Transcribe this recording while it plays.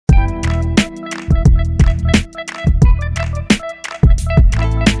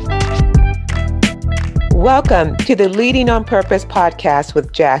Welcome to the Leading on Purpose podcast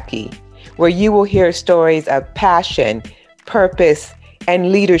with Jackie, where you will hear stories of passion, purpose,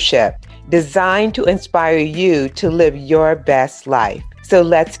 and leadership designed to inspire you to live your best life. So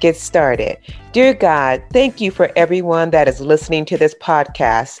let's get started. Dear God, thank you for everyone that is listening to this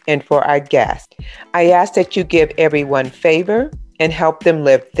podcast and for our guests. I ask that you give everyone favor and help them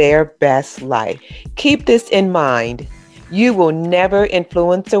live their best life. Keep this in mind. You will never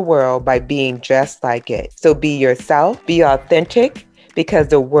influence the world by being just like it. So be yourself, be authentic, because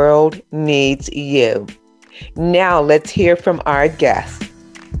the world needs you. Now let's hear from our guests.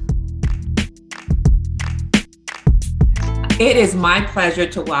 It is my pleasure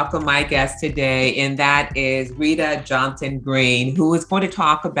to welcome my guest today, and that is Rita Johnson Green, who is going to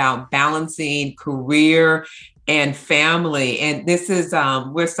talk about balancing career and family. And this is,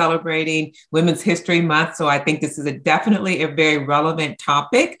 we're celebrating Women's History Month. So I think this is definitely a very relevant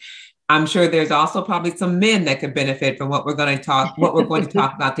topic. I'm sure there's also probably some men that could benefit from what we're going to talk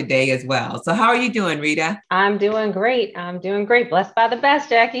about today as well. So how are you doing, Rita? I'm doing great. Blessed by the best,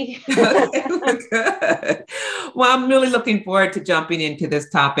 Jackie. Good. Well, I'm really looking forward to jumping into this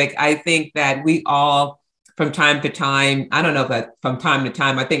topic. I think that we all, from time to time, I don't know if from time to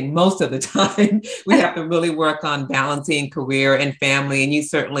time, I think most of the time, we have to really work on balancing career and family. And you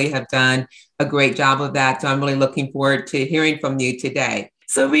certainly have done a great job of that. So I'm really looking forward to hearing from you today.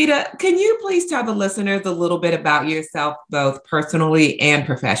 So Rita, can you please tell the listeners a little bit about yourself, both personally and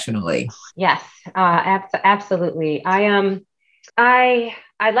professionally? Yes, absolutely. I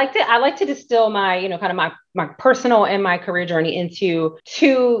like to distill my, kind of my personal and my career journey into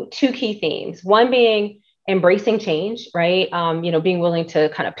two key themes. One being embracing change, right? Being willing to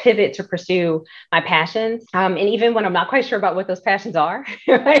kind of pivot to pursue my passions. And even when I'm not quite sure about what those passions are,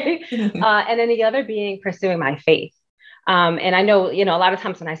 right? And then the other being pursuing my faith. And I know, a lot of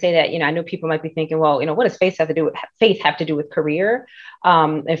times when I say that, I know people might be thinking, well, what does faith have to do with career?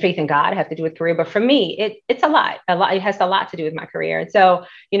 And faith in God have to do with career. But for me, it's a lot. It has a lot to do with my career. And so,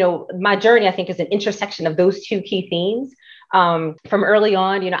 my journey, I think, is an intersection of those two key themes. From early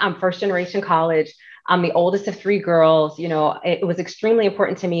on, I'm first generation college. I'm the oldest of three girls. It was extremely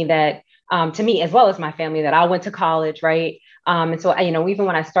important to me that, to me, as well as my family, that I went to college, right? And so, even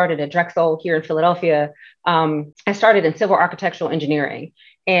when I started at Drexel here in Philadelphia, I started in civil architectural engineering,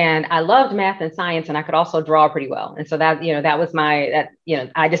 and I loved math and science, and I could also draw pretty well. And so that was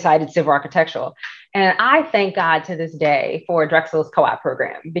I decided civil architectural. And I thank God to this day for Drexel's co-op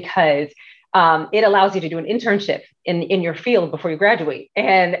program, because it allows you to do an internship in your field before you graduate.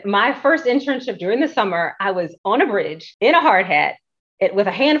 And my first internship during the summer, I was on a bridge in a hard hat with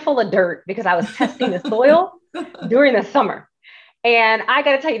a handful of dirt because I was testing the soil during the summer. And I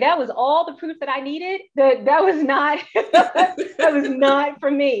got to tell you, that was all the proof that I needed. That was not that was not for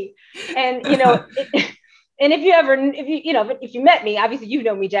me. And and if you met me, obviously you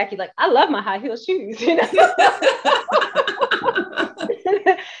know me, Jackie. Like, I love my high heel shoes.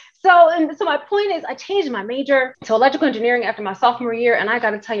 So my point is, I changed my major to electrical engineering after my sophomore year, and I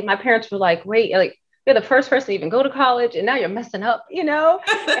got to tell you, my parents were like, "Wait, like, you're the first person to even go to college, and now you're messing up," And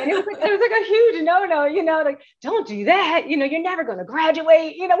it was like a huge no, like, don't do that, you're never going to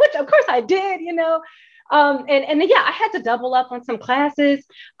graduate, which of course I did, and yeah, I had to double up on some classes,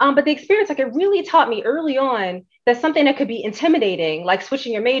 but the experience, like, it really taught me early on that something that could be intimidating, like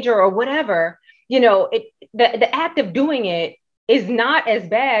switching your major or whatever, the act of doing it is not as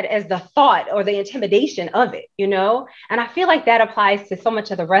bad as the thought or the intimidation of it, And I feel like that applies to so much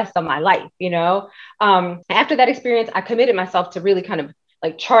of the rest of my life, After that experience, I committed myself to really kind of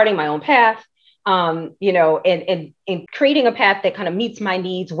like charting my own path, and creating a path that kind of meets my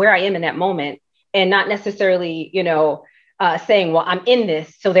needs where I am in that moment, and not necessarily, saying, well, I'm in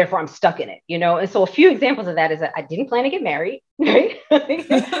this, so therefore I'm stuck in it, And so a few examples of that is that I didn't plan to get married, right?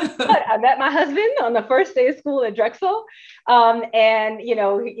 But I met my husband on the first day of school at Drexel. And,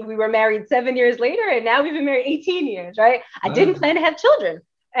 we were married 7 years later, and now we've been married 18 years, right? I didn't plan to have children.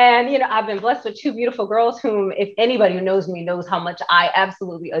 And, I've been blessed with two beautiful girls whom, if anybody who knows me knows how much I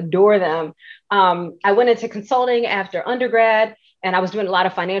absolutely adore them. I went into consulting after undergrad, and I was doing a lot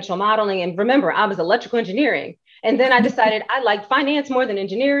of financial modeling. And remember, I was electrical engineering. And then I decided I liked finance more than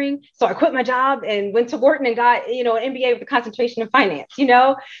engineering. So I quit my job and went to Wharton and got, an MBA with a concentration in finance,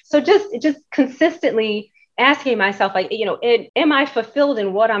 So just consistently asking myself, like, am I fulfilled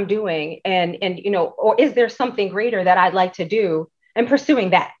in what I'm doing? And, or is there something greater that I'd like to do, and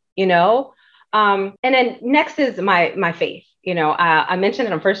pursuing that, And then next is my faith. I mentioned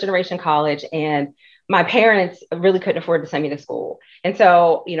that I'm first generation college, and my parents really couldn't afford to send me to school. And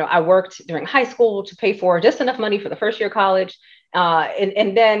so, I worked during high school to pay for just enough money for the first year of college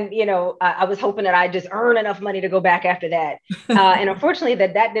And then, I was hoping that I just earn enough money to go back after that. And unfortunately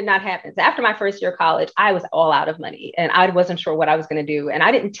that did not happen. So after my first year of college, I was all out of money and I wasn't sure what I was going to do. And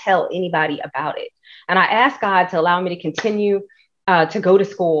I didn't tell anybody about it. And I asked God to allow me to continue to go to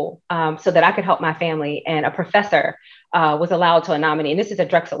school so that I could help my family. And a professor was allowed to nominate, and this is at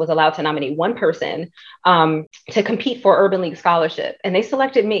Drexel, was allowed to nominate one person to compete for Urban League scholarship. And they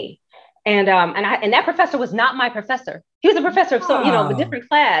selected me. And that professor was not my professor. He was a professor of a different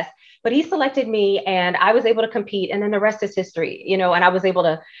class, but he selected me and I was able to compete. And then the rest is history, and I was able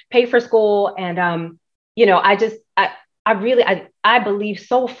to pay for school. And, I believe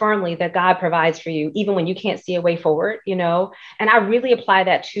so firmly that God provides for you, even when you can't see a way forward, and I really apply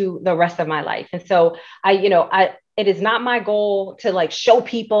that to the rest of my life. And so it is not my goal to like show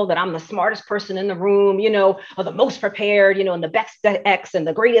people that I'm the smartest person in the room, or the most prepared, and the best at X and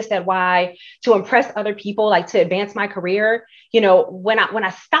the greatest at Y, to impress other people, like to advance my career. When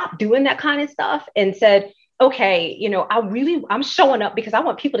I stopped doing that kind of stuff and said, okay, I'm showing up because I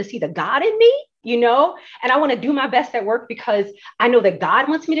want people to see the God in me, and I want to do my best at work because I know that God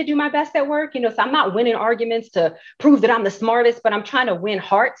wants me to do my best at work, so I'm not winning arguments to prove that I'm the smartest, but I'm trying to win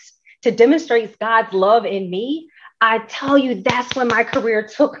hearts to demonstrate God's love in me. I tell you, that's when my career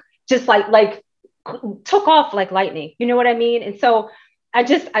took off like lightning. You know what I mean? And so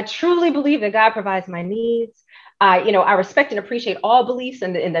I truly believe that God provides my needs. I respect and appreciate all beliefs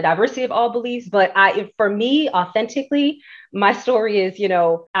and the diversity of all beliefs. But for me, authentically, my story is,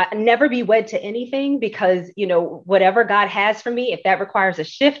 I never be wed to anything because, whatever God has for me, if that requires a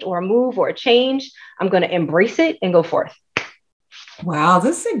shift or a move or a change, I'm going to embrace it and go forth. Wow,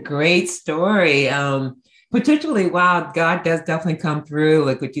 this is a great story. Particularly, wow, God does definitely come through,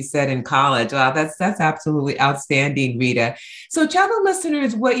 like what you said in college. Wow, that's absolutely outstanding, Rita. So tell the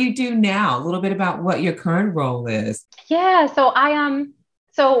listeners what you do now, a little bit about what your current role is. Yeah, so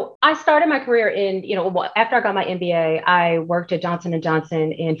I started my career in, after I got my MBA, I worked at Johnson &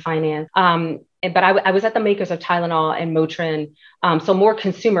 Johnson in finance. But I was at the makers of Tylenol and Motrin, so more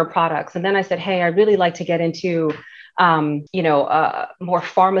consumer products. And then I said, hey, I'd really like to get into, more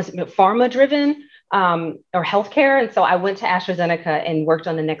pharma-driven or healthcare. And so I went to AstraZeneca and worked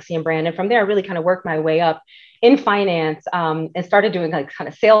on the Nexium brand. And from there, I really kind of worked my way up in finance and started doing like kind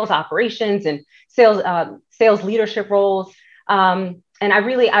of sales operations and sales leadership roles. And I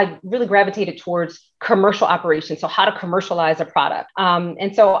really gravitated towards commercial operations. So how to commercialize a product.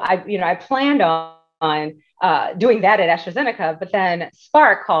 And so I planned on doing that at AstraZeneca, but then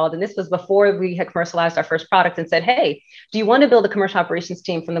Spark called, and this was before we had commercialized our first product, and said, hey, do you want to build a commercial operations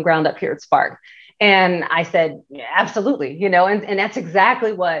team from the ground up here at Spark? And I said, yeah, absolutely, and that's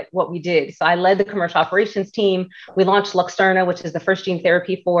exactly what we did. So I led the commercial operations team. We launched Luxturna, which is the first gene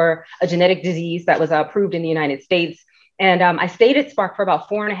therapy for a genetic disease that was approved in the United States. And I stayed at Spark for about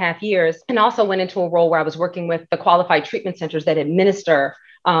 4.5 years and also went into a role where I was working with the qualified treatment centers that administer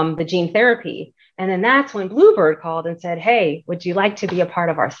the gene therapy. And then that's when Bluebird called and said, hey, would you like to be a part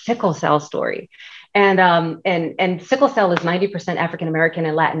of our sickle cell story? And sickle cell is 90% African-American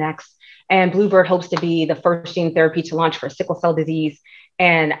and Latinx. And Bluebird hopes to be the first gene therapy to launch for sickle cell disease.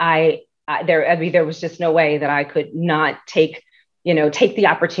 And there was just no way that I could not take the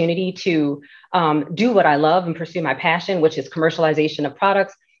opportunity to do what I love and pursue my passion, which is commercialization of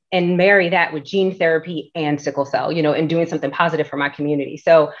products, and marry that with gene therapy and sickle cell, and doing something positive for my community.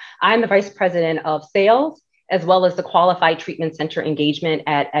 So I'm the vice president of sales, as well as the qualified treatment center engagement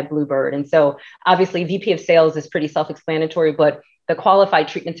at Bluebird. And so obviously VP of sales is pretty self-explanatory, but the qualified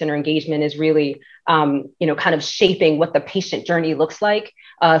treatment center engagement is really, kind of shaping what the patient journey looks like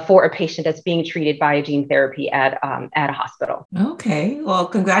for a patient that's being treated by a gene therapy at a hospital. Okay. Well,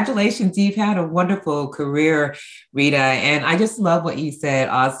 congratulations. You've had a wonderful career, Rita. And I just love what you said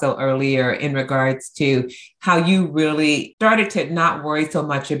also earlier in regards to how you really started to not worry so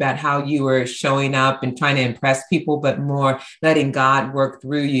much about how you were showing up and trying to impress people, but more letting God work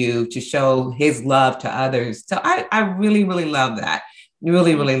through you to show his love to others. So I really, really love that.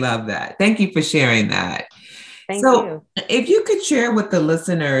 Really, really love that. Thank you for sharing that. Thank you. If you could share with the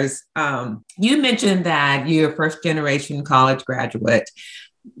listeners, you mentioned that you're a first generation college graduate.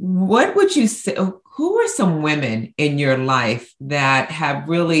 What would you say, who are some women in your life that have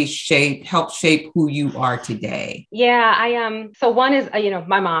really helped shape who you are today? Yeah, so one is,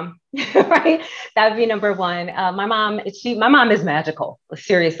 my mom, right? That would be number one. My mom is magical.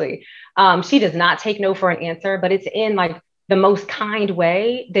 Seriously. She does not take no for an answer, but it's in like the most kind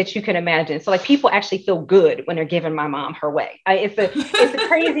way that you can imagine. So like people actually feel good when they're giving my mom her way. It's the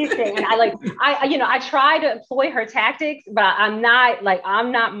craziest thing. And I try to employ her tactics, but I'm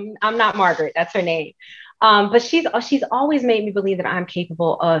not Margaret. That's her name. But she's always made me believe that I'm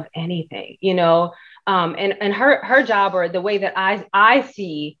capable of anything, you know. And her job, or the way that I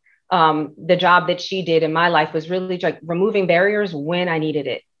see the job that she did in my life, was really like removing barriers when I needed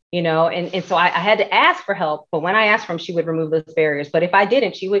it, you know. And so I had to ask for help, but when I asked for them, she would remove those barriers. But if I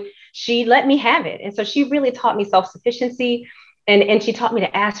didn't, she let me have it. And so she really taught me self-sufficiency, and she taught me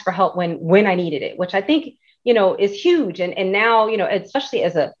to ask for help when I needed it, which I think, you know, is huge. And now, you know, especially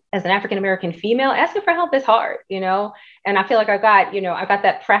as an African American female, asking for help is hard, you know. And I feel like I got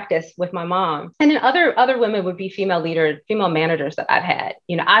that practice with my mom. And then other women would be female leaders, female managers that I've had.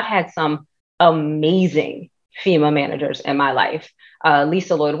 You know, I've had some amazing female managers in my life.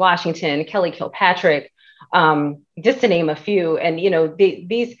 Lisa Lloyd Washington, Kelly Kilpatrick, just to name a few. And, you know,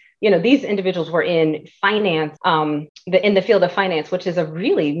 these individuals were in finance, in the field of finance, which is a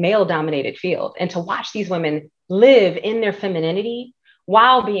really male dominated field. And to watch these women live in their femininity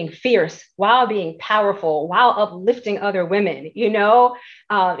while being fierce, while being powerful, while uplifting other women,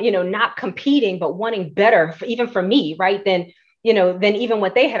 not competing, but wanting better, even for me, right? Than even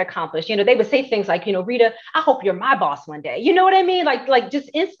what they had accomplished. You know, they would say things like, you know, Rita, I hope you're my boss one day. You know what I mean? Like just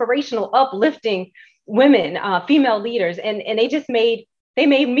inspirational, uplifting women, female leaders. And they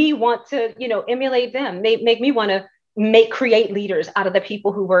made me want to, you know, emulate them. They make me want to create leaders out of the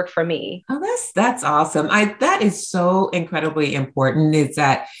people who work for me. Oh, that's awesome. That is so incredibly important, is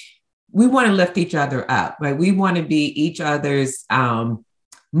that we want to lift each other up, right? We want to be each other's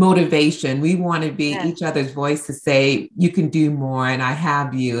motivation. We want to be each other's voice to say, you can do more and I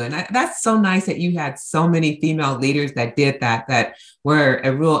have you. And that's so nice that you had so many female leaders that did that were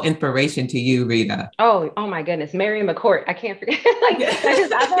a real inspiration to you, Rita. Oh my goodness. Mary McCourt. I can't forget.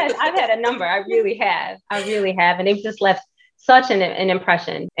 I've had a number. I really have. And they've just left such an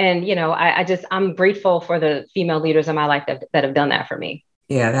impression. And, you know, I'm grateful for the female leaders in my life that have done that for me.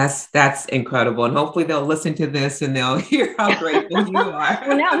 Yeah, that's incredible. And hopefully they'll listen to this and they'll hear how grateful you are.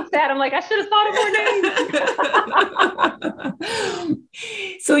 Well, now I'm sad. I'm like, I should have thought of more names.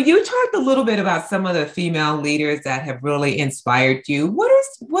 So you talked a little bit about some of the female leaders that have really inspired you. What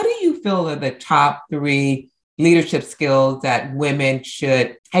do you feel are the top 3 leadership skills that women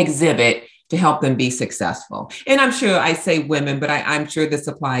should exhibit to help them be successful? And I'm sure I say women, but I'm sure this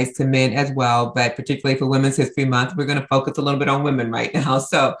applies to men as well. But particularly for Women's History Month, we're going to focus a little bit on women right now.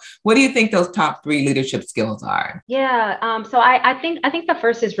 So what do you think those top 3 leadership skills are? Yeah. So I think the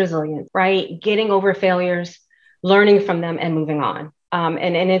first is resilience, right? Getting over failures, learning from them, and moving on.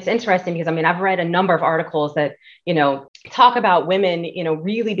 And it's interesting because, I mean, I've read a number of articles that, you know, talk about women, you know,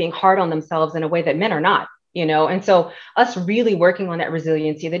 really being hard on themselves in a way that men are not. You know, and so us really working on that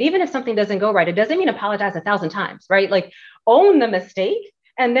resiliency, that even if something doesn't go right, it doesn't mean apologize 1,000 times, right? Like own the mistake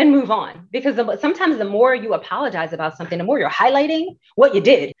and then move on. Because sometimes the more you apologize about something, the more you're highlighting what you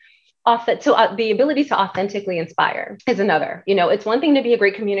did. The ability to authentically inspire is another. You know, it's one thing to be a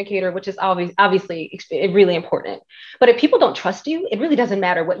great communicator, which is obviously really important. But if people don't trust you, it really doesn't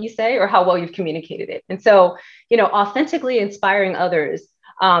matter what you say or how well you've communicated it. And so, you know, authentically inspiring others,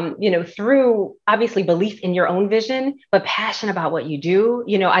 through obviously belief in your own vision, but passion about what you do.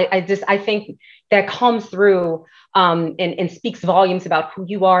 You know, I think that comes through and speaks volumes about who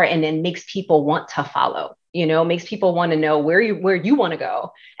you are, and then makes people want to follow, you know, makes people want to know where you want to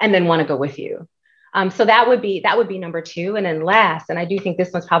go and then want to go with you. So that would be number 2. And then last, and I do think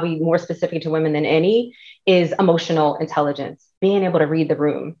this one's probably more specific to women than any, is emotional intelligence, being able to read the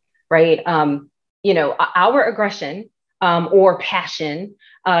room, right? Our aggression or passion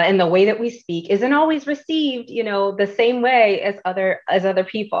and the way that we speak isn't always received, you know, the same way as other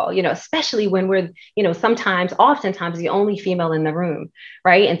people, you know, especially when we're, you know, oftentimes the only female in the room,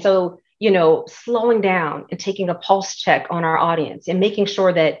 right? And so, you know, slowing down and taking a pulse check on our audience and making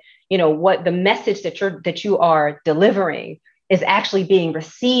sure that, you know, what the message that you are delivering is actually being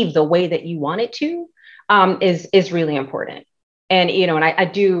received the way that you want it to, is really important. And, you know, and I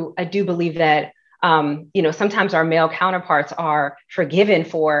do believe that, sometimes our male counterparts are forgiven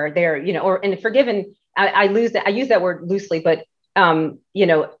for their, you know, forgiven. I use that word loosely, but,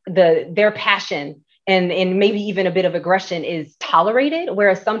 their passion and maybe even a bit of aggression is tolerated.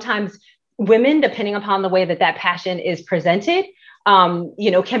 Whereas sometimes women, depending upon the way that passion is presented,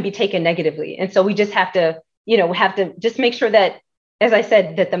 can be taken negatively. And so we just have to just make sure that, as I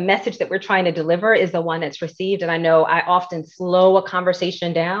said, that the message that we're trying to deliver is the one that's received. And I know I often slow a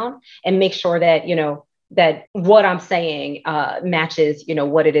conversation down and make sure that, you know, that what I'm saying matches, you know,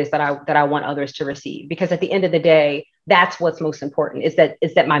 what it is that I want others to receive. Because at the end of the day, that's what's most important, is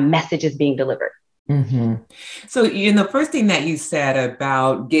that my message is being delivered. Mm-hmm. So, you know, the first thing that you said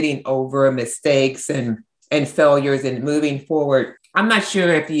about getting over mistakes and failures and moving forward, I'm not sure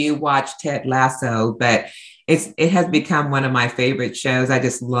if you watch Ted Lasso, but it has become one of my favorite shows. I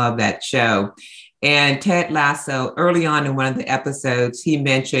just love that show. And Ted Lasso, early on in one of the episodes,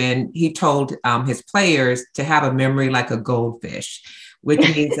 he told his players to have a memory like a goldfish, which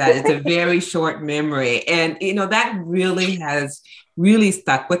means that it's a very short memory. And, that really has really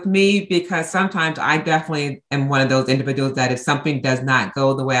stuck with me, because sometimes I definitely am one of those individuals that if something does not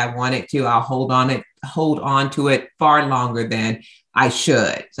go the way I want it to, I'll hold on to it far longer than I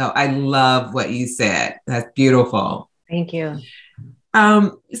should. So I love what you said. That's beautiful. Thank you.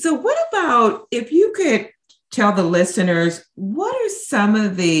 So what about if you could tell the listeners, what are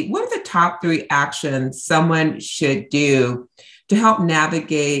the top 3 actions someone should do to help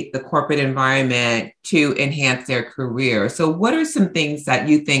navigate the corporate environment to enhance their career? So what are some things that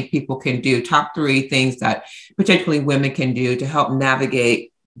you think people can do, top 3 things that particularly women can do to help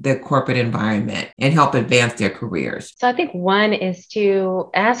navigate the corporate environment and help advance their careers? So I think one is to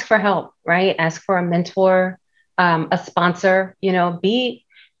ask for help, right? Ask for a mentor, a sponsor, be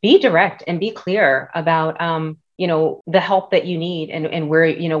direct and be clear about, the help that you need and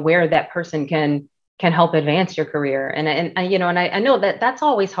where that person can help advance your career. And I know that that's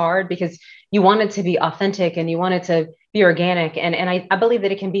always hard, because you want it to be authentic and you want it to be organic. And I believe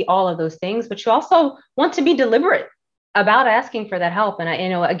that it can be all of those things, but you also want to be deliberate about asking for that help. And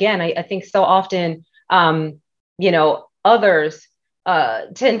I think so often, others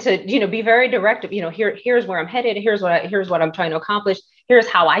tend to, be very direct. Here's where I'm headed. Here's what I'm trying to accomplish. Here's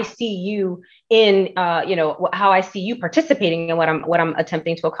how I see you how I see you participating in what I'm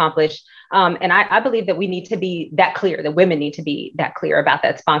attempting to accomplish. And I believe that we need to be that clear, that women need to be that clear about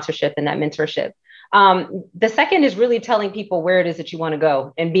that sponsorship and that mentorship. The second is really telling people where it is that you want to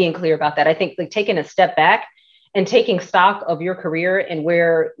go and being clear about that. I think taking a step back and taking stock of your career and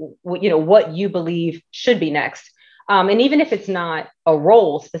where, what you believe should be next. And even if it's not a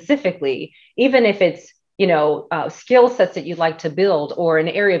role specifically, even if it's, skill sets that you'd like to build or an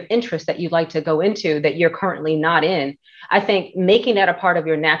area of interest that you'd like to go into that you're currently not in, I think making that a part of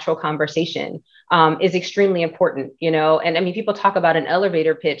your natural conversation is extremely important, and I mean, people talk about an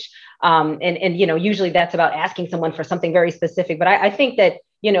elevator pitch and usually that's about asking someone for something very specific. But I think that,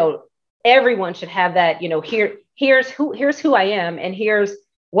 everyone should have that, here's who I am and here's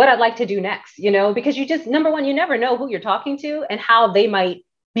what I'd like to do next, because number one, you never know who you're talking to and how they might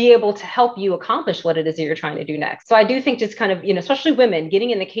be able to help you accomplish what it is that you're trying to do next. So I do think just kind of, especially women getting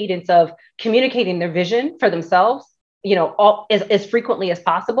in the cadence of communicating their vision for themselves, as frequently as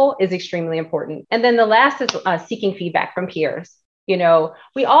possible is extremely important. And then the last is seeking feedback from peers. We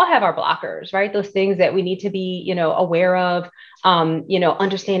all have our blockers, right? Those things that we need to be, aware of,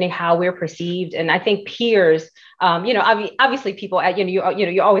 understanding how we're perceived. And I think peers, obviously people,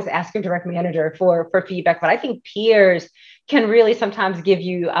 you always ask your direct manager for feedback, but I think peers can really sometimes give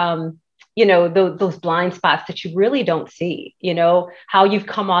you, those blind spots that you really don't see, how you've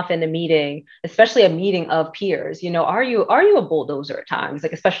come off in a meeting, especially a meeting of peers, are you a bulldozer at times,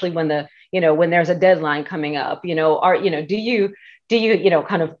 like, especially when when there's a deadline coming up, do you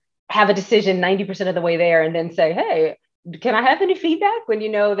kind of have a decision 90% of the way there and then say, hey, can I have any feedback, when you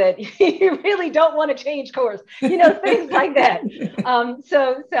know that you really don't want to change course, things like that.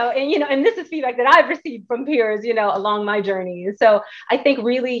 And this is feedback that I've received from peers, along my journey. So I think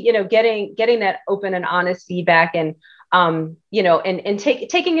really, getting that open and honest feedback and,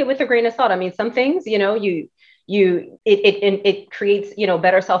 taking it with a grain of salt. I mean, some things, it creates,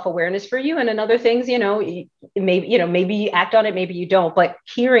 better self-awareness for you. And in other things, maybe you act on it, maybe you don't, but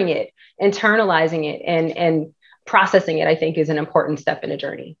hearing it, internalizing it and processing it, I think, is an important step in a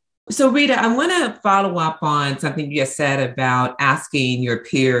journey. So Rita, I want to follow up on something you just said about asking your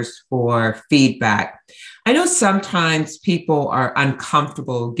peers for feedback. I know sometimes people are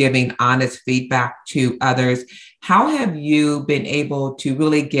uncomfortable giving honest feedback to others. How have you been able to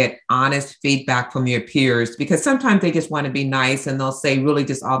really get honest feedback from your peers? Because sometimes they just want to be nice and they'll say really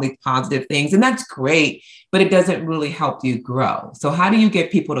just all these positive things, and that's great, but it doesn't really help you grow. So how do you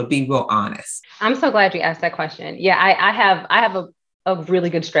get people to be real honest? I'm so glad you asked that question. Yeah, I have a really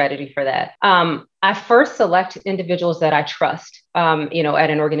good strategy for that. I first select individuals that I trust, at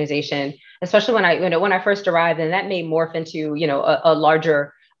an organization, especially when I first arrived, and that may morph into, a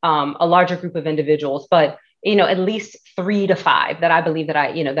larger group of individuals, but, at least 3 to 5 that I believe that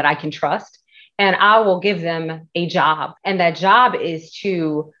I can trust. And I will give them a job. And that job is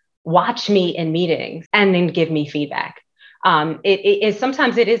to watch me in meetings and then give me feedback.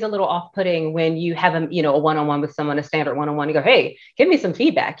 Sometimes it is a little off-putting when you have a one-on-one with someone, a standard one-on-one. You go, hey, give me some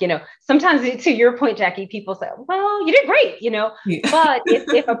feedback. Sometimes to your point, Jackie, people say, well, you did great. Yeah. But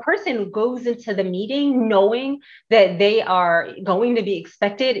if a person goes into the meeting knowing that they are going to be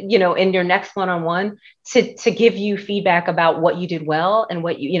expected, in your next one-on-one to give you feedback about what you did well and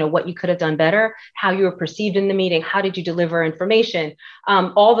what you could have done better, how you were perceived in the meeting, how did you deliver information,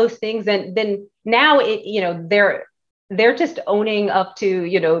 all those things, and then now they're just owning up to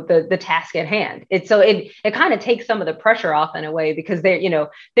the task at hand. It kind of takes some of the pressure off in a way, because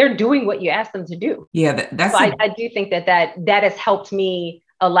they're doing what you ask them to do. Yeah, that's. So I do think that has helped me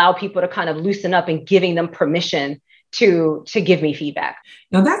allow people to kind of loosen up and giving them permission to give me feedback.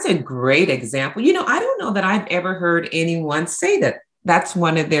 Now, that's a great example. I don't know that I've ever heard anyone say that that's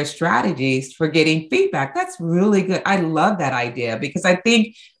one of their strategies for getting feedback. That's really good. I love that idea, because I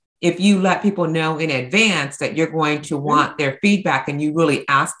think if you let people know in advance that you're going to want their feedback and you really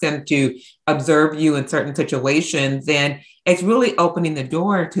ask them to observe you in certain situations, then it's really opening the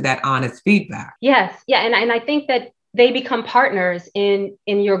door to that honest feedback. Yes. Yeah. And I think that they become partners in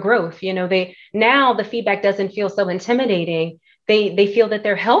your growth. Now the feedback doesn't feel so intimidating. They feel that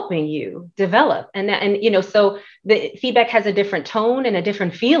they're helping you develop. So the feedback has a different tone and a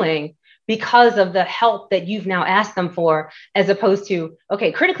different feeling because of the help that you've now asked them for, as opposed to,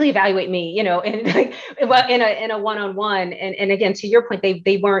 okay, critically evaluate me, in a one-on-one. And again, to your point,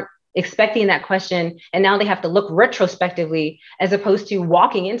 they weren't expecting that question, and now they have to look retrospectively, as opposed to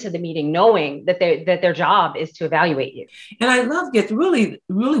walking into the meeting knowing that their job is to evaluate you. And I love it. Really,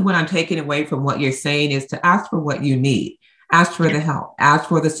 really, what I'm taking away from what you're saying is to ask for what you need, ask for the help, ask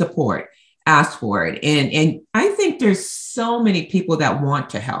for the support, ask for it. And I think there's so many people that want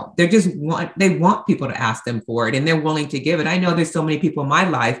to help. They want people to ask them for it, and they're willing to give it. I know there's so many people in my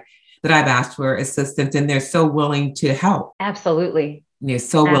life that I've asked for assistance, and they're so willing to help. Absolutely. They're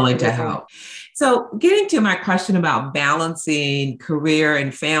so willing to help. So getting to my question about balancing career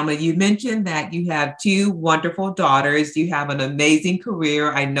and family, you mentioned that you have 2 wonderful daughters. You have an amazing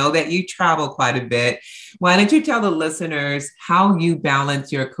career. I know that you travel quite a bit. Why don't you tell the listeners how you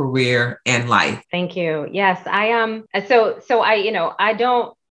balance your career and life? Thank you. Yes, I I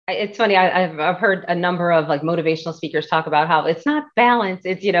don't. It's funny. I've heard a number of motivational speakers talk about how it's not balance.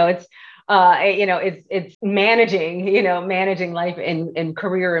 It's managing life and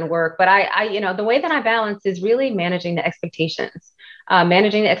career and work. But I the way that I balance is really managing the expectations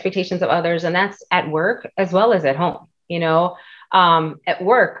of others. And that's at work as well as at home. At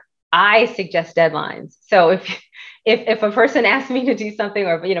work, I suggest deadlines. So if a person asks me to do something,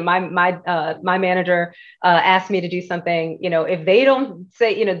 or my manager asked me to do something, if they don't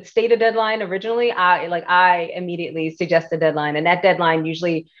say state a deadline originally, I immediately suggest a deadline, and that deadline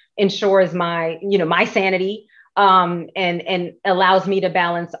usually ensures my sanity, and allows me to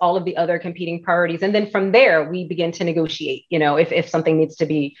balance all of the other competing priorities. And then from there, we begin to negotiate, if something needs to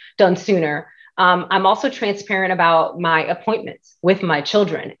be done sooner. I'm also transparent about my appointments with my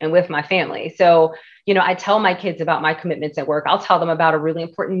children and with my family. So, I tell my kids about my commitments at work. I'll tell them about a really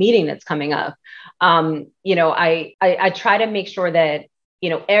important meeting that's coming up. I try to make sure that,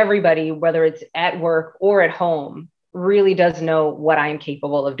 everybody, whether it's at work or at home, really does know what I'm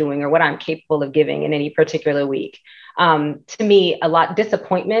capable of doing or what I'm capable of giving in any particular week. To me,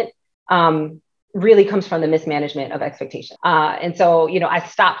 disappointment really comes from the mismanagement of expectation. And so, I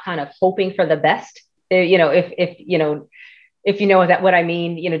stopped kind of hoping for the best, if you know that what I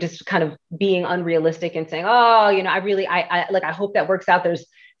mean, just kind of being unrealistic and saying, oh, I hope that works out. There's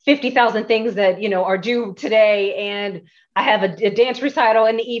 50,000 things that, are due today, and I have a dance recital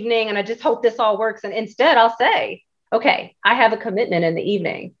in the evening, and I just hope this all works. And instead I'll say, okay, I have a commitment in the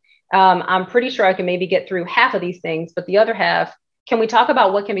evening. I'm pretty sure I can maybe get through half of these things, but the other half, can we talk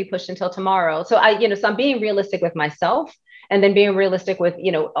about what can be pushed until tomorrow? So so I'm being realistic with myself, and then being realistic with,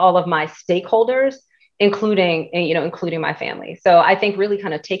 all of my stakeholders, including my family. So I think really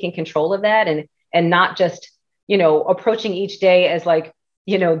kind of taking control of that, and not just, approaching each day as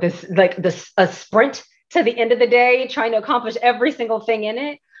a sprint to the end of the day, trying to accomplish every single thing in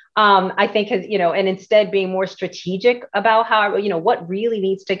it. I think and instead being more strategic about how, what really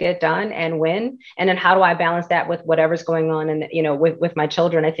needs to get done and when, and then how do I balance that with whatever's going on, and, with my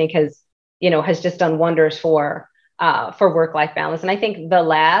children, I think has just done wonders for work-life balance. And I think the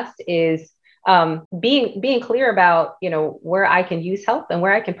last is, being clear about, where I can use help and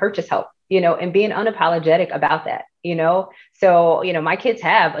where I can purchase help, and being unapologetic about that, so, my kids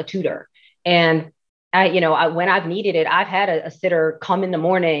have a tutor, and when I've needed it, I've had a sitter come in the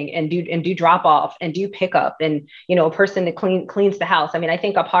morning and do drop off and do pickup, and, a person that cleans the house. I mean, I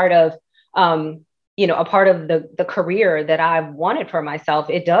think a part of, a part of the career that I've wanted for myself,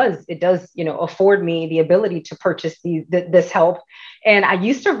 it does, afford me the ability to purchase this help. And I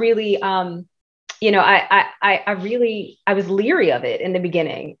used to really, I was leery of it in the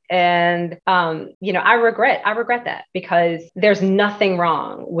beginning. And, I regret that, because there's nothing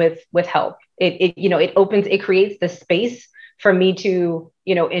wrong with help. It creates the space for me to,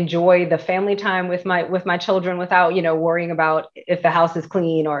 enjoy the family time with my children without, worrying about if the house is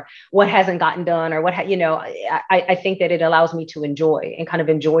clean or what hasn't gotten done or I think that it allows me to enjoy and kind of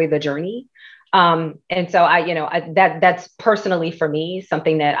enjoy the journey. And so that's personally for me,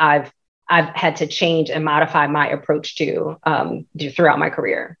 something that I've had to change and modify my approach to throughout my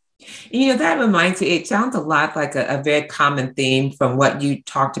career. That reminds me, it sounds a lot like a very common theme from what you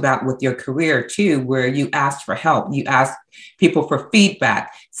talked about with your career too, where you asked for help, you asked people for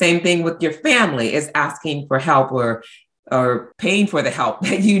feedback. Same thing with your family, is asking for help or paying for the help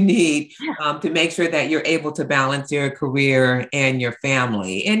that you need to make sure that you're able to balance your career and your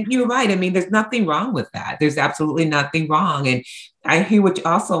family. And you're right. I mean, there's nothing wrong with that. There's absolutely nothing wrong. And I hear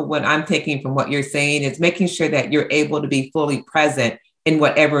what I'm taking from what you're saying is making sure that you're able to be fully present in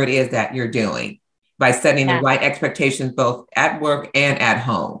whatever it is that you're doing by setting the right expectations, both at work and at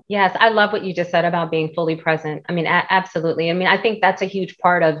home. Yes. I love what you just said about being fully present. I mean, absolutely. I mean, I think that's a huge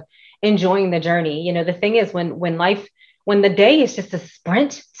part of enjoying the journey. The thing is when the day is just a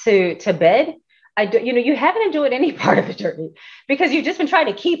sprint to bed, you haven't enjoyed any part of the journey because you've just been trying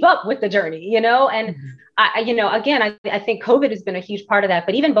to keep up with the journey, and again, I think COVID has been a huge part of that,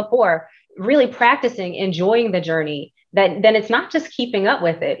 but even before, really practicing enjoying the journey, then it's not just keeping up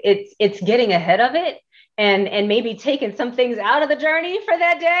with it, it's getting ahead of it and maybe taking some things out of the journey for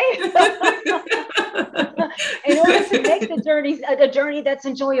that day in order to make the journey a journey that's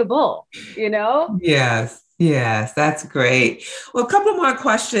enjoyable, Yes, that's great. Well, a couple more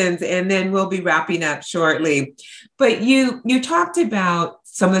questions and then we'll be wrapping up shortly. But you talked about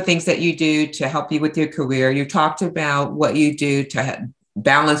some of the things that you do to help you with your career. You talked about what you do to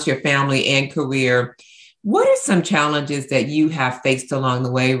balance your family and career. What are some challenges that you have faced along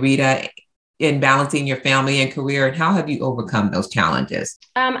the way, Rita, in balancing your family and career, and how have you overcome those challenges?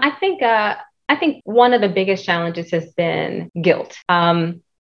 I think one of the biggest challenges has been guilt.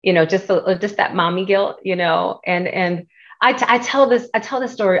 Just that mommy guilt, and I tell this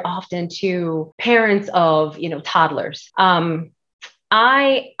story often to parents of, toddlers. When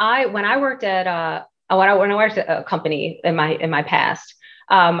I worked at a company in my past,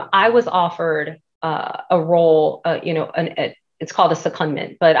 I was offered a role, it's called a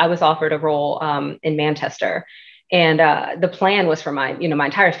secondment, but I was offered a role in Manchester, and the plan was for my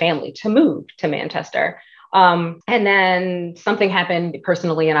entire family to move to Manchester. And then something happened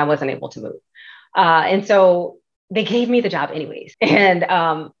personally and I wasn't able to move. And so they gave me the job anyways.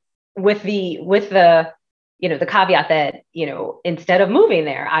 And with the caveat that, instead of moving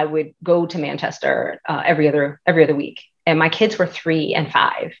there, I would go to Manchester every other week. And my kids were 3 and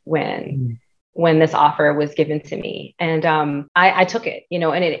 5 when this offer was given to me. And I took it,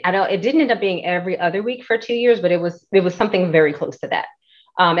 and it didn't end up being every other week for 2 years, but it was something very close to that.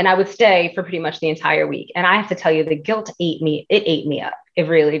 And I would stay for pretty much the entire week. And I have to tell you, the guilt ate me up. It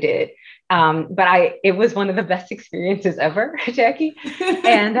really did. But it was one of the best experiences ever, Jackie.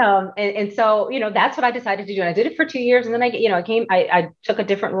 And so, that's what I decided to do. And I did it for 2 years. And then I took a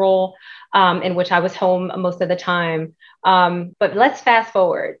different role in which I was home most of the time. But let's fast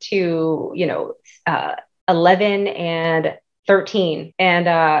forward to, 11 and 13.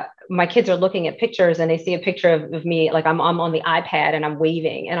 And my kids are looking at pictures and they see a picture of me, like I'm on the iPad and I'm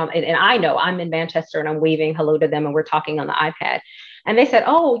waving, and I know I'm in Manchester and I'm waving hello to them and we're talking on the iPad. And they said,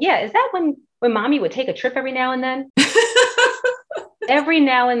 "Oh yeah, is that when mommy would take a trip every now and then?" Every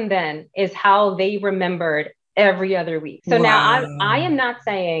now and then is how they remembered every other week. So wow. Now I am not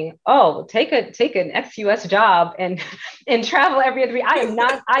saying, "Oh, take an ex-US job and travel every other week." I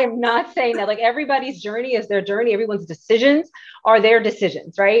am not saying that. Like, everybody's journey is their journey. Everyone's decisions are their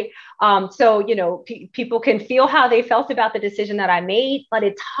decisions, right? So people can feel how they felt about the decision that I made, but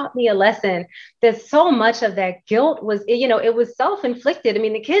it taught me a lesson that so much of that guilt was, it was self-inflicted. I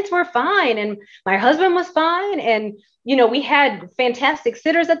mean, the kids were fine and my husband was fine, and we had fantastic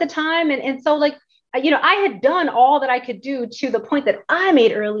sitters at the time, and so like, I had done all that I could do to the point that I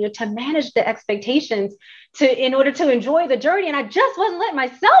made earlier to manage the expectations in order to enjoy the journey. And I just wasn't letting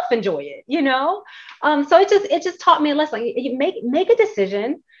myself enjoy it, So it just taught me a lesson. Like, you make a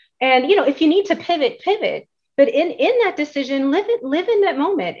decision, and, if you need to pivot, but in that decision, live in that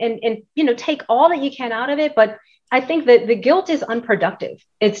moment and take all that you can out of it. But I think that the guilt is unproductive.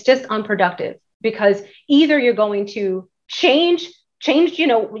 It's just unproductive, because either you're going to change change,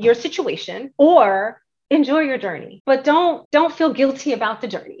 your situation, or enjoy your journey, but don't feel guilty about the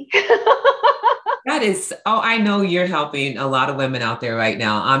journey. That is, I know you're helping a lot of women out there right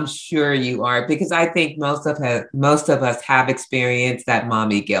now. I'm sure you are, because I think most of us have experienced that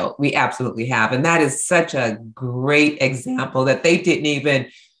mommy guilt. We absolutely have. And that is such a great example that they didn't even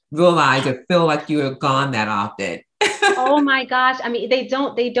realize or feel like you were gone that often. Oh my gosh. I mean, they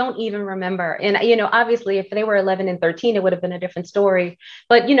don't even remember. And, obviously if they were 11 and 13, it would have been a different story.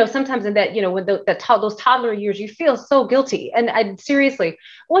 But, sometimes in that, with those toddler years, you feel so guilty. And I seriously,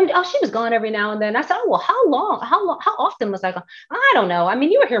 she was gone every now and then. I said, oh, well, how often was I gone? I don't know. I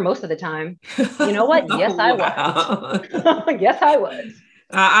mean, you were here most of the time. You know what? Yes, I was. Yes, I was.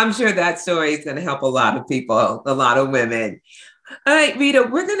 I'm sure that story is going to help a lot of people, a lot of women. All right, Rita,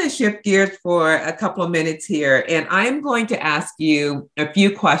 we're going to shift gears for a couple of minutes here, and I'm going to ask you a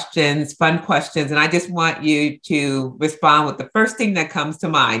few questions, fun questions, and I just want you to respond with the first thing that comes to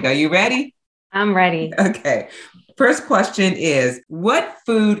mind. Are you ready? I'm ready. Okay. First question is, what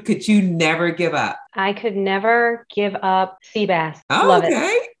food could you never give up? I could never give up sea bass. Oh, Love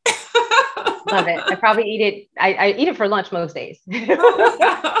okay. it. Love it. I probably eat it. I eat it for lunch most days.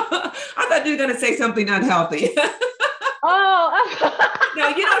 I thought you were going to say something unhealthy. Oh, no,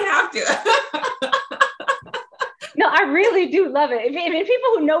 you don't have to. No, I really do love it. I mean, people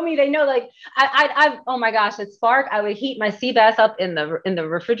who know me, they know, like, I oh my gosh, at Spark, I would heat my sea bass up in the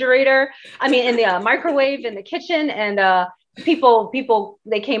refrigerator. I mean, in the microwave in the kitchen, and people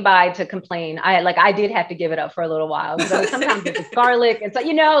they came by to complain. I did have to give it up for a little while. So sometimes it's garlic, and so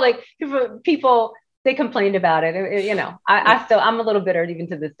like people they complained about it. I'm a little bitter even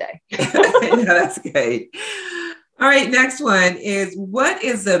to this day. No, that's great. All right, next one is, what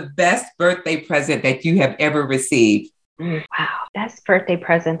is the best birthday present that you have ever received? Wow, best birthday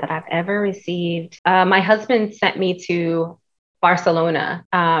present that I've ever received. My husband sent me to Barcelona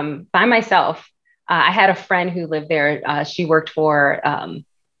by myself. I had a friend who lived there. She worked for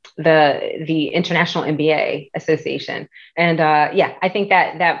the International MBA Association, and I think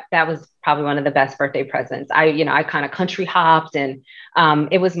that was probably one of the best birthday presents. I kind of country hopped, and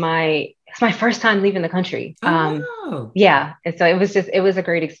it's my first time leaving the country. Wow. Yeah. And so it was a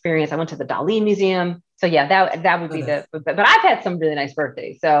great experience. I went to the Dali Museum. So yeah, that would be but I've had some really nice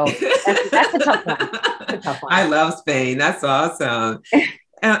birthdays. So that's a tough one. That's a tough one. I love Spain. That's awesome.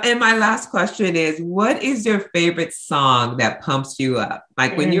 And my last question is, what is your favorite song that pumps you up?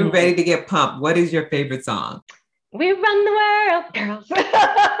 Like when you're ready to get pumped, what is your favorite song? We run the world, girls.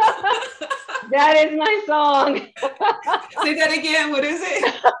 That is my song. Say that again. What is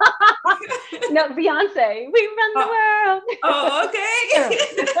it? No, Beyonce. We run the world. Oh, okay.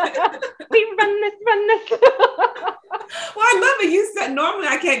 We run this. Well, I love it. You said normally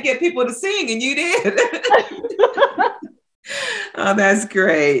I can't get people to sing, and you did. Oh, that's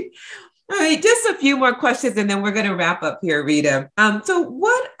great. All right, just a few more questions, and then we're going to wrap up here, Rita. So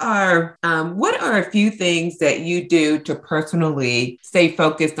what are a few things that you do to personally stay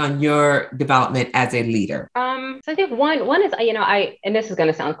focused on your development as a leader? So I think one is, and this is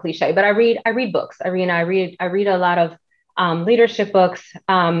going to sound cliche, but I read books. I read a lot of leadership books.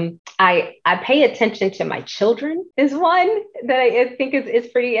 I pay attention to my children is one that I think is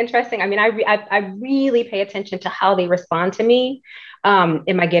pretty interesting. I mean, I really pay attention to how they respond to me. Am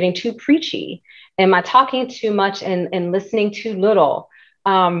I getting too preachy? Am I talking too much and listening too little?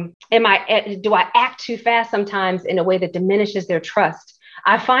 Do I act too fast sometimes in a way that diminishes their trust?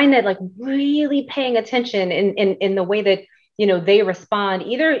 I find that, like, really paying attention in the way that, they respond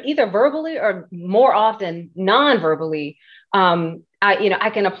either verbally or more often non-verbally. I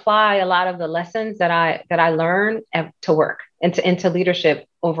can apply a lot of the lessons that I learn to work and to leadership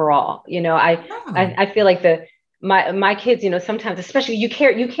overall. I feel like my kids, sometimes, especially, you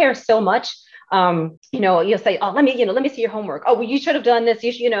care so much. You'll say, oh, let me see your homework. Oh, well, you should have done this.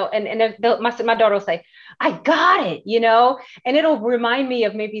 You should, and my daughter will say, I got it, and it'll remind me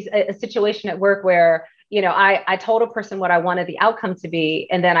of maybe a situation at work where, I told a person what I wanted the outcome to be.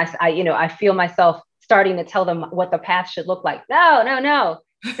 And then I feel myself starting to tell them what the path should look like. No.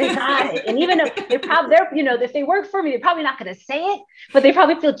 They got it. And even if if they work for me, they're probably not going to say it, but they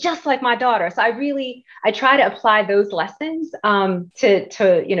probably feel just like my daughter. So I try to apply those lessons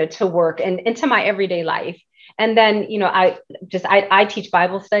to work and into my everyday life. And then, I teach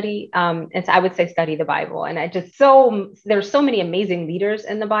Bible study. And so I would say study the Bible. And there's so many amazing leaders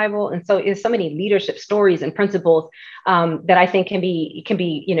in the Bible. And so there's so many leadership stories and principles that I think can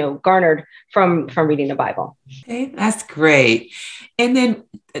be garnered from reading the Bible. Okay, that's great. And then,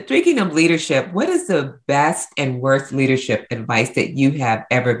 speaking of leadership, what is the best and worst leadership advice that you have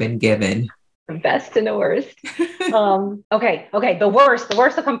ever been given? The best and the worst. Okay. The worst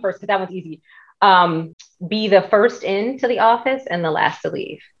will come first because that one's easy. Be the first into the office and the last to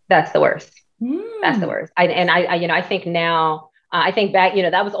leave. That's the worst. That's the worst. I think now, I think back,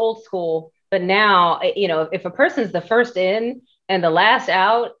 that was old school, but now, if a person's the first in and the last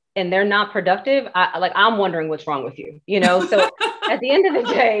out and they're not productive, I'm wondering what's wrong with you, So at the end of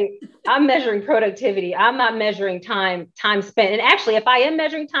the day, I'm measuring productivity. I'm not measuring time spent. And actually, if I am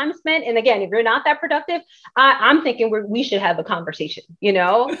measuring time spent, and again, if you're not that productive, I'm thinking we should have a conversation,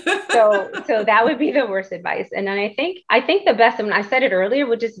 So that would be the worst advice. And then I think the best, and I said it earlier,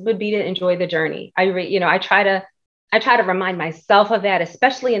 would be to enjoy the journey. I try to remind myself of that,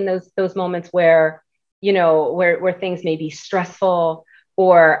 especially in those moments where, where things may be stressful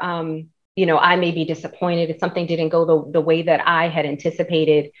or, I may be disappointed if something didn't go the way that I had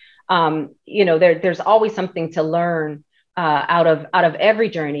anticipated. There's always something to learn out of every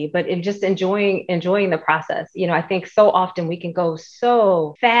journey, but in just enjoying the process. I think so often we can go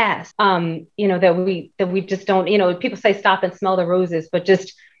so fast, that we just don't, people say stop and smell the roses, but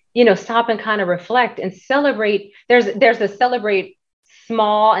just, stop and kind of reflect and celebrate. There's a celebrate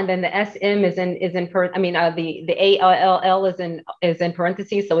small, and then the SM the ALL is in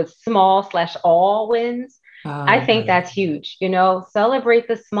parentheses. So it's small/all wins. I think that's huge, celebrate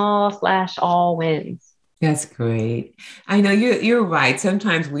the small/all wins. That's great. I know you're right.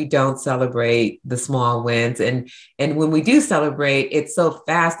 Sometimes we don't celebrate the small wins. And when we do celebrate, it's so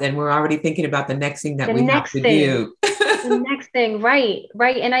fast and we're already thinking about the next thing that we have to do. The next thing. Right.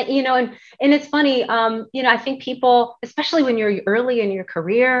 And and it's funny. I think people, especially when you're early in your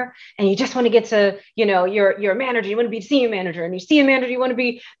career and you just want to get to, you're a manager, you want to be senior manager, and you senior manager, you want to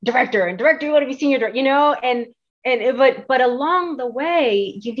be director, and director, you want to be senior director, but along the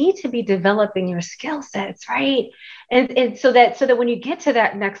way, you need to be developing your skill sets, right? And so that when you get to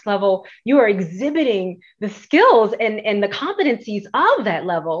that next level, you are exhibiting the skills and the competencies of that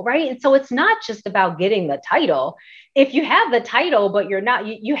level, right? And so it's not just about getting the title. If you have the title, but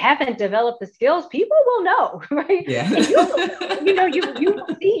you haven't developed the skills, people will know, right? Yeah. And you will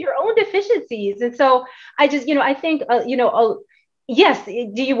see your own deficiencies. And so I just, I think, yes.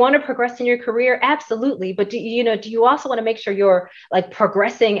 Do you want to progress in your career? Absolutely. But do you also want to make sure you're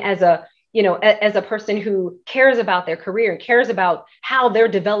progressing as a person who cares about their career and cares about how they're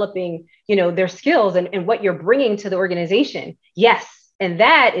developing, their skills and what you're bringing to the organization? Yes. And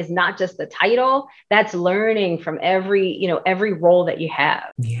that is not just the title, that's learning from every role that you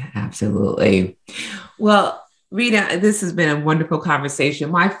have. Yeah, absolutely. Well, Rita, this has been a wonderful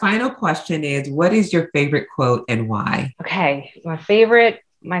conversation. My final question is, what is your favorite quote and why? Okay. My favorite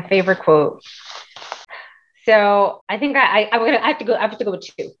quote. So I think I have to go with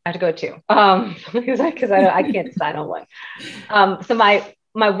two. Because I can't decide on one. So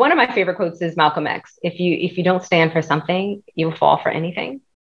one of my favorite quotes is Malcolm X. If you don't stand for something, you will fall for anything.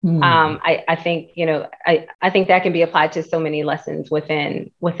 I think, I think that can be applied to so many lessons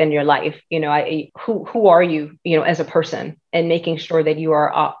within your life. Who are you, as a person, and making sure that you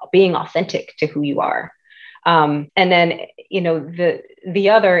are being authentic to who you are. And then, the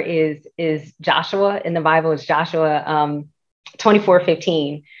other is Joshua in the Bible. Is Joshua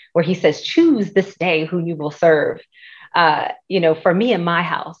 24:15, where he says, choose this day who you will serve. For me and my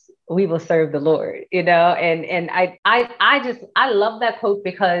house, we will serve the Lord, and I love that quote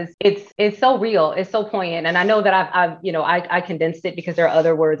because it's so real. It's so poignant. And I know that I condensed it because there are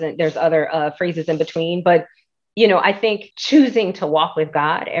other words and there's other phrases in between, but, I think choosing to walk with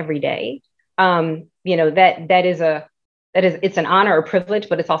God every day, it's an honor or privilege,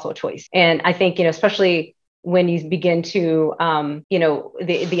 but it's also a choice. And I think, especially when you begin to,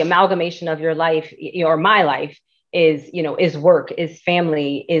 the amalgamation of your life or my life is work, is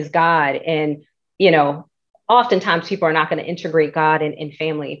family, is God. And, oftentimes people are not going to integrate God in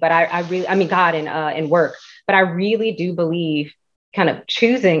family, but God in work, but I really do believe kind of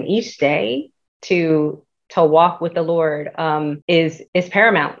choosing each day to walk with the Lord is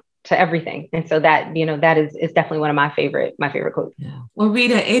paramount to everything. And so that, that is definitely one of my favorite quotes. Yeah. Well,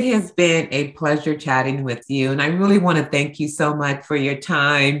 Rita, it has been a pleasure chatting with you. And I really want to thank you so much for your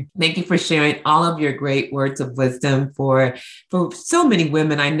time. Thank you for sharing all of your great words of wisdom for so many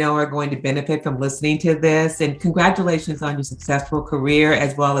women I know are going to benefit from listening to this. And congratulations on your successful career,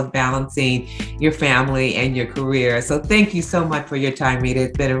 as well as balancing your family and your career. So thank you so much for your time, Rita.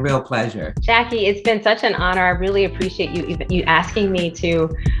 It's been a real pleasure. Jackie, it's been such an honor. I really appreciate you asking me to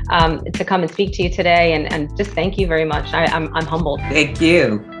come and speak to you today. And just thank you very much. I'm humbled. Thank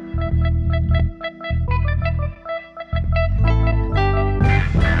you.